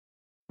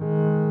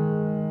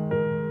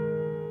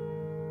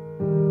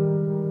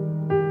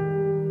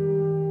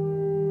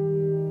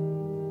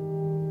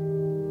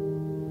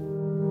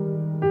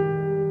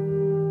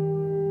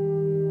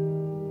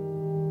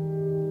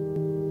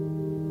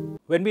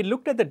When we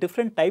looked at the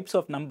different types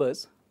of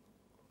numbers,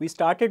 we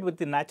started with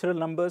the natural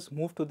numbers,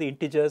 moved to the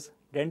integers,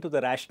 then to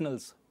the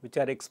rationals, which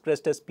are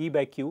expressed as p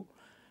by q.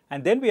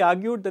 And then we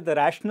argued that the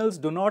rationals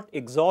do not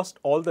exhaust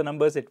all the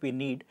numbers that we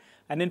need.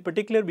 And in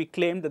particular, we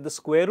claimed that the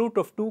square root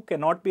of 2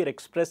 cannot be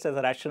expressed as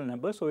a rational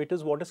number. So it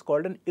is what is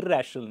called an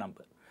irrational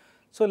number.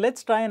 So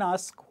let's try and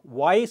ask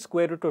why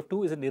square root of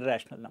 2 is an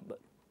irrational number.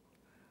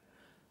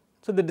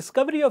 So the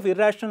discovery of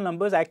irrational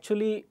numbers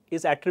actually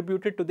is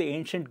attributed to the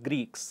ancient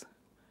Greeks.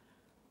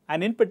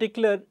 And in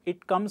particular,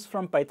 it comes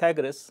from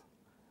Pythagoras.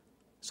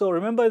 So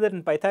remember that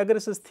in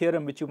Pythagoras'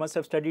 theorem, which you must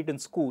have studied in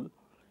school,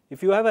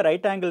 if you have a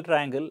right angle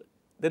triangle,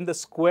 then the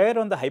square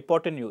on the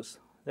hypotenuse,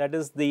 that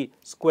is the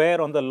square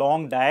on the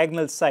long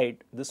diagonal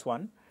side, this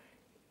one,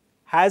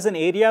 has an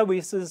area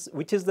which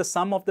is the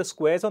sum of the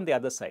squares on the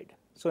other side.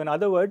 So in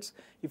other words,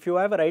 if you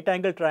have a right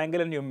angle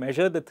triangle and you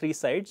measure the three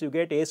sides, you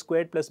get a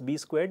squared plus b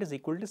squared is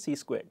equal to c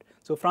squared.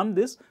 So from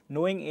this,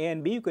 knowing a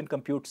and b, you can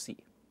compute c.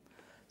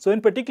 So in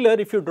particular,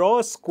 if you draw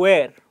a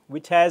square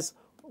which has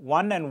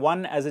 1 and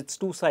 1 as its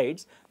two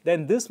sides,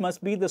 then this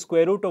must be the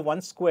square root of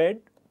 1 squared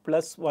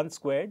plus 1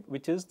 squared,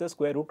 which is the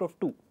square root of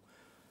 2.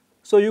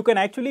 So you can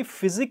actually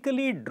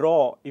physically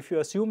draw, if you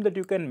assume that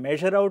you can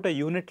measure out a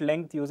unit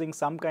length using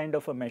some kind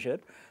of a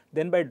measure,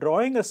 then by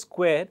drawing a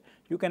square,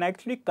 you can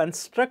actually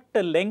construct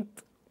a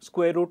length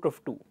square root of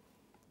 2.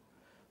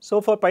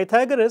 So for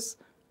Pythagoras,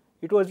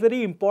 it was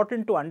very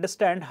important to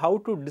understand how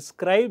to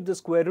describe the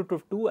square root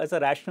of 2 as a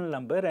rational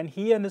number, and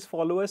he and his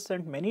followers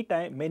spent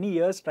many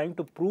years trying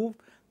to prove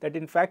that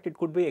in fact it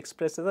could be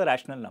expressed as a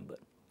rational number.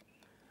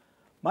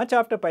 Much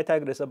after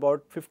Pythagoras,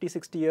 about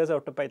 50-60 years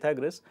after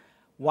Pythagoras,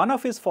 one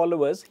of his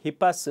followers,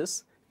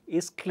 Hippasus,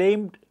 is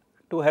claimed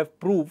to have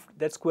proved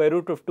that square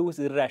root of 2 is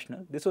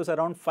irrational. This was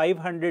around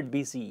 500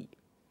 BCE.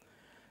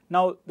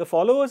 Now, the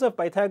followers of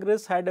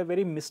Pythagoras had a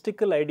very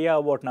mystical idea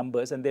about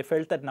numbers, and they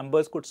felt that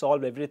numbers could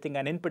solve everything,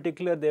 and in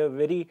particular, they were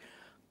very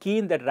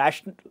keen that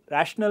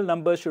rational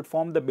numbers should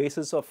form the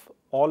basis of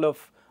all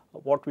of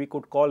what we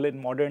could call in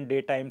modern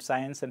daytime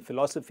science and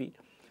philosophy.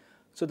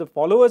 So the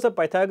followers of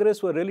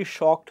Pythagoras were really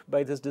shocked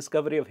by this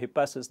discovery of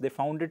Hippasus. They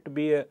found it to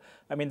be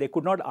they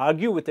could not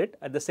argue with it.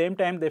 At the same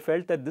time, they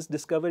felt that this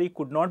discovery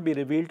could not be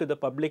revealed to the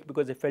public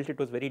because they felt it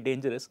was very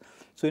dangerous.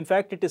 So in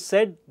fact, it is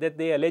said that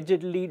they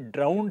allegedly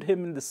drowned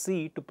him in the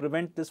sea to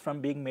prevent this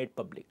from being made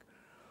public.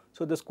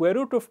 So the square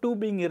root of 2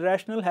 being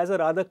irrational has a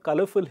rather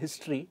colorful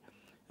history,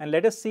 and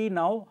let us see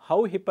now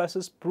how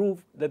Hippasus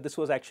proved that this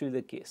was actually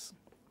the case.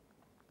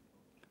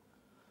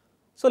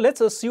 So let's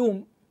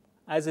assume,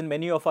 as in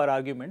many of our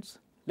arguments,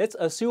 let's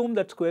assume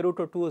that square root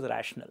of 2 is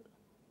rational.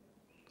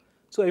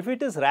 So if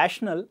it is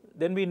rational,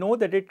 then we know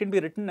that it can be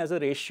written as a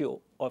ratio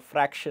or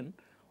fraction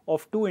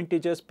of two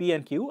integers p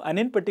and q, and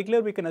in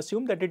particular we can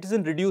assume that it is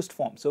in reduced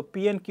form. So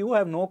p and q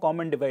have no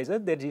common divisor,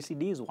 their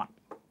GCD is 1.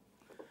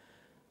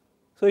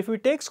 So if we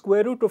take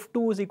square root of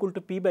 2 is equal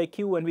to p by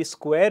q and we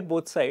square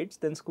both sides,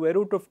 then square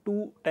root of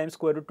 2 times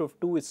square root of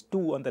 2 is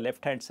 2 on the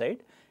left hand side,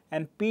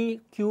 and p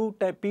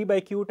by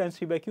q times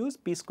p by q is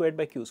p squared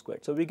by q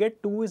squared. So we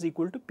get 2 is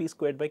equal to p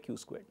squared by q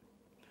squared.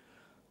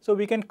 So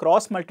we can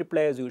cross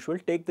multiply as usual,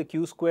 take the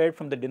q squared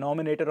from the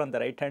denominator on the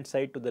right hand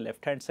side to the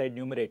left hand side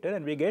numerator,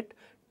 and we get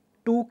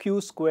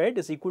 2q squared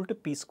is equal to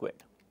p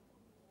squared.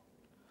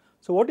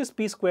 So what is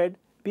p squared?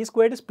 P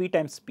squared is p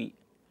times p,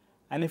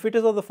 and if it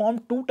is of the form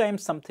 2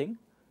 times something,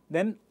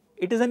 then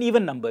it is an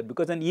even number,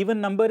 because an even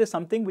number is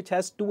something which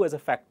has 2 as a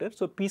factor.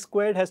 So p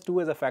squared has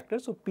 2 as a factor,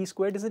 so p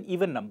squared is an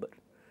even number.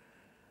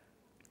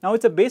 Now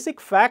it's a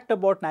basic fact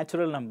about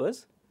natural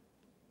numbers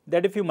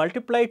that if you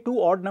multiply two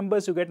odd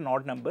numbers, you get an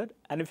odd number,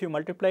 and if you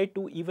multiply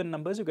two even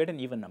numbers, you get an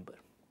even number.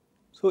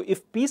 So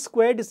if p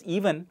squared is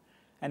even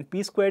and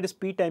p squared is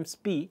p times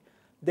p,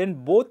 then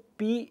both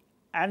p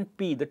and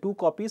p, the two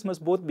copies,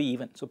 must both be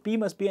even. So p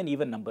must be an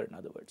even number, in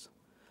other words.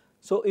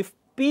 So if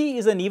p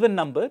is an even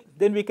number,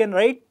 then we can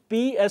write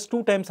p as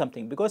 2 times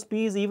something, because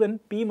p is even,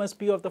 p must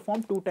be of the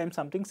form 2 times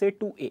something, say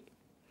 2a,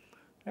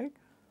 right?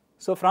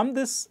 So from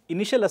this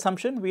initial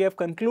assumption, we have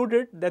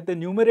concluded that the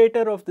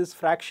numerator of this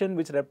fraction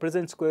which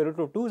represents square root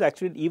of 2 is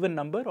actually an even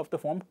number of the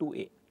form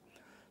 2a.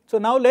 So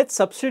now let's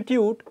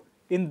substitute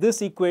in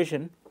this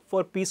equation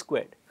for p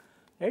squared,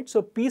 right?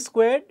 So p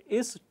squared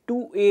is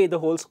 2a the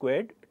whole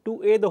squared,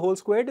 2a the whole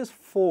squared is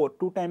 4,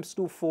 2 times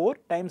 2, 4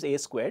 times a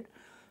squared.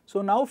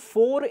 So now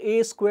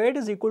 4a squared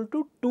is equal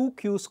to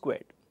 2q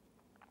squared.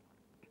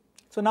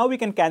 So now we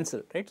can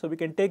cancel, right? So we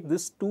can take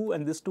this 2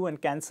 and this 2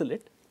 and cancel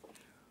it.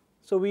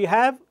 So we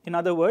have, in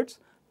other words,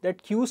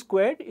 that q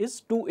squared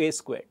is 2a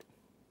squared.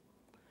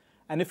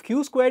 And if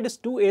q squared is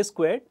 2a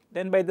squared,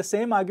 then by the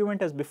same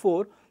argument as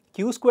before,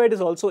 q squared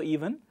is also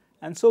even,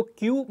 and so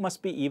q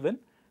must be even,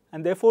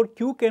 and therefore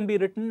q can be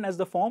written as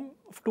the form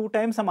of 2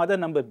 times some other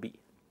number b.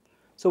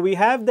 So we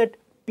have that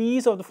p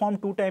is of the form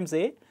 2 times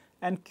a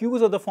and q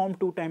is of the form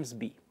 2 times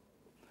b.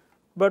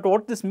 But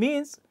what this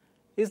means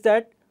is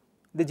that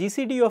the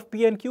GCD of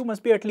p and q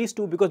must be at least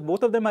 2, because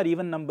both of them are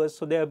even numbers,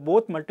 so they are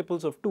both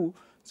multiples of 2.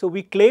 So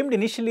we claimed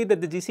initially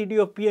that the GCD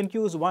of p and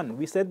q is 1.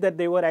 We said that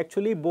they were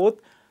actually both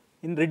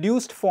in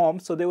reduced form,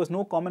 so there was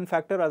no common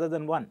factor other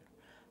than 1.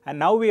 And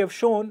now we have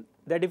shown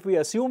that if we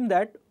assume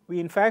that, we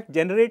in fact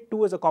generate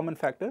 2 as a common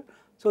factor,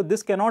 so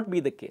this cannot be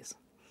the case.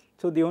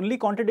 So the only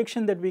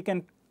contradiction that we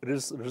can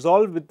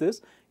resolve with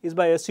this is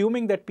by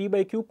assuming that p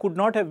by q could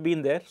not have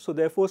been there, so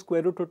therefore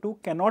square root of 2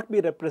 cannot be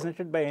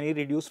represented by any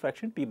reduced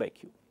fraction p by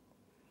q.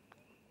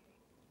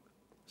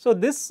 So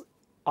this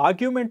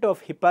argument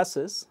of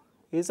Hippasus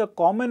is a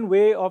common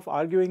way of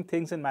arguing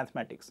things in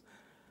mathematics.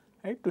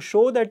 Right? To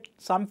show that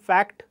some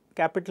fact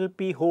capital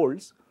P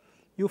holds,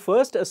 you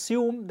first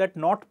assume that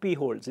not P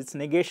holds, its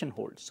negation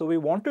holds. So we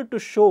wanted to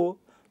show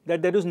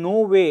that there is no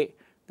way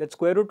that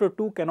square root of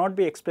 2 cannot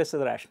be expressed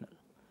as rational.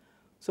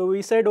 So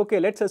we said, okay,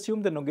 let's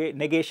assume the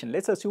negation.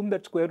 Let's assume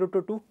that square root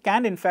of 2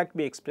 can in fact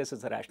be expressed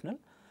as a rational,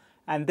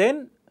 and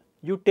then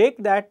you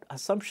take that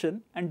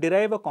assumption and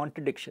derive a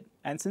contradiction.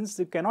 And since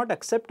you cannot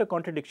accept a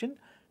contradiction,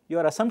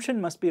 your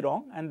assumption must be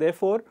wrong, and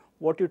therefore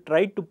what you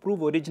tried to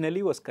prove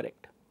originally was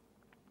correct.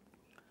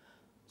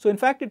 So in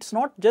fact, it's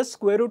not just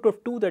square root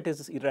of 2 that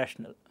is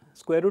irrational.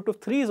 Square root of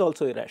 3 is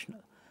also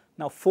irrational.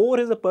 Now 4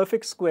 is a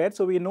perfect square,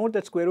 so we know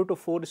that square root of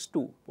 4 is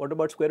 2. What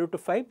about square root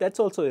of 5? That's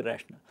also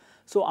irrational.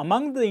 So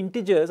among the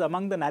integers,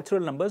 among the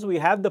natural numbers, we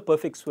have the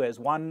perfect squares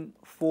 1,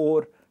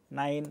 4,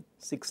 9,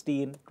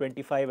 16,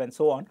 25 and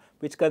so on,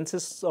 which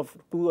consists of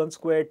 2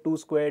 squared, 2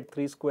 squared,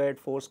 3 squared,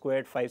 4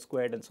 squared, 5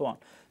 squared and so on.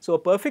 So a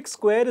perfect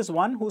square is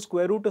one whose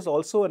square root is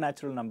also a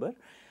natural number.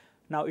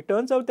 Now it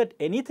turns out that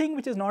anything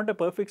which is not a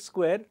perfect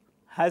square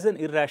has an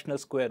irrational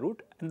square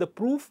root, and the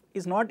proof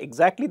is not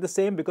exactly the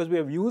same because we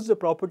have used the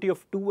property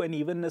of 2 and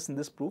evenness in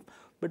this proof,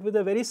 but with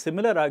a very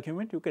similar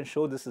argument you can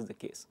show this is the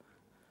case.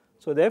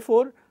 So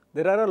therefore,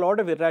 there are a lot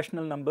of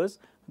irrational numbers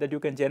that you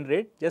can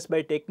generate just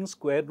by taking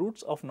square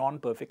roots of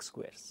non-perfect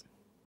squares.